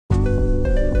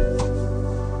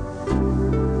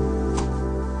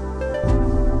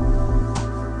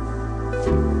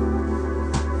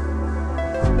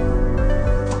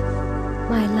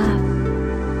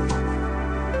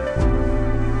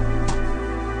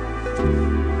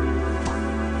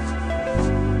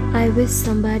I wish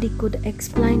somebody could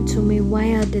explain to me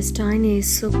why our destiny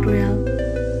is so cruel.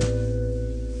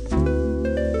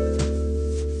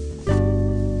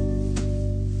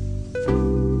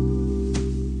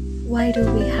 Why do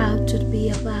we have to be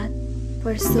apart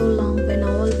for so long when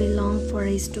all we long for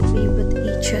is to be with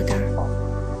each other?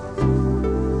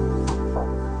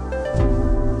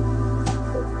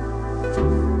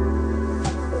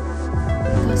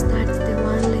 Because that's the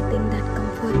only thing that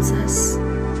comforts us.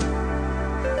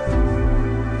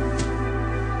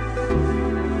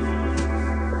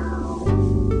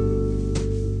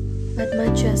 But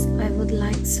much as I would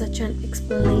like such an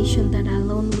explanation, that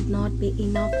alone would not be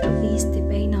enough to ease the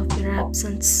pain of your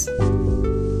absence.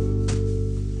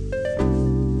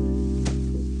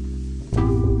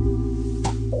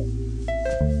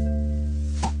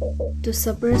 To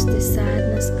suppress the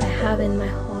sadness I have in my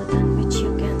heart and which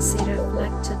you can see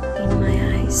reflected in my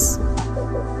eyes.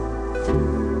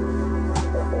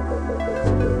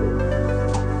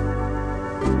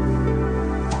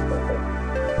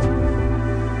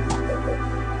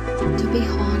 To be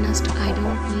honest, I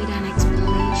don't need an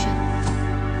explanation.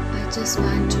 I just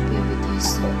want to be with you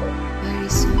soon, very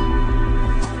soon.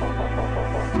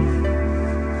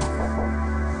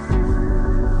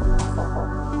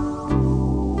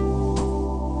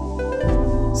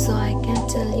 So I can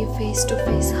tell you face to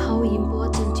face how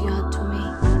important you are to me.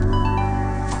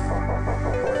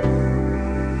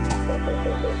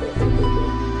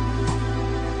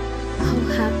 How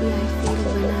happy I feel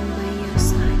when I'm by your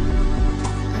side,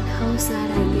 and how sad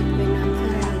I get when I'm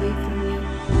far away from you.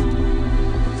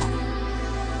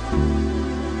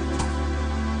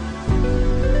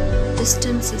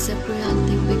 Distance is a cruel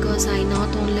thing because I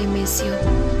not only miss you,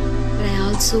 but I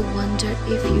also wonder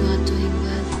if you are doing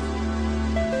well.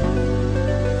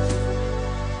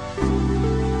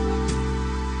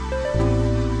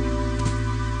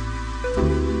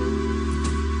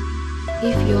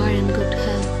 If you are in good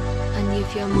health, and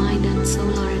if your mind and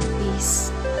soul are at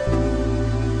peace.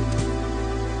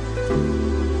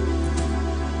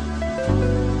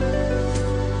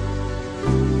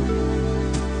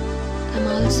 I'm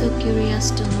also curious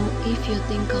to know if you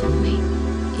think of me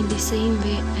in the same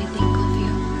way I think of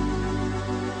you.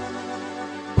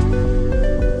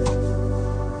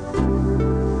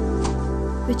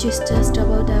 Which is just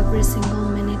about every single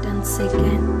minute and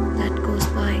second that goes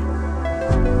by.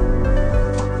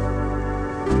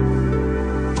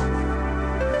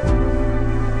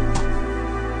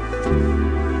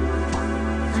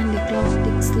 And the clock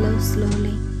ticks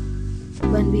slowly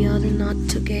when we are not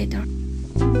together.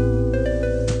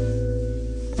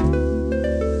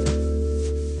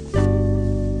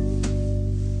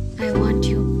 I want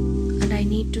you, and I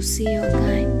need to see you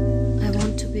again. I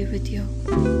want to be with you.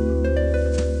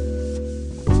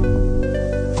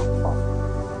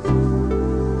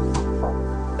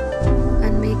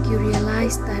 You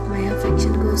realize that my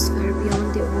affection goes far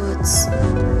beyond the words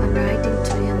I'm writing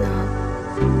to you now.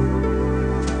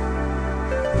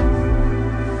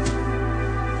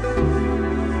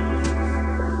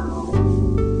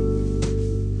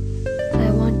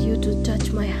 I want you to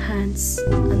touch my hands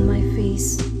and my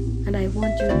face, and I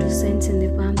want you to sense in the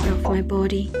warmth of my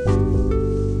body.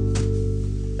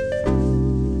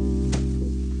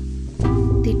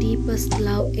 The deepest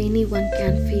love anyone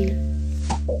can feel.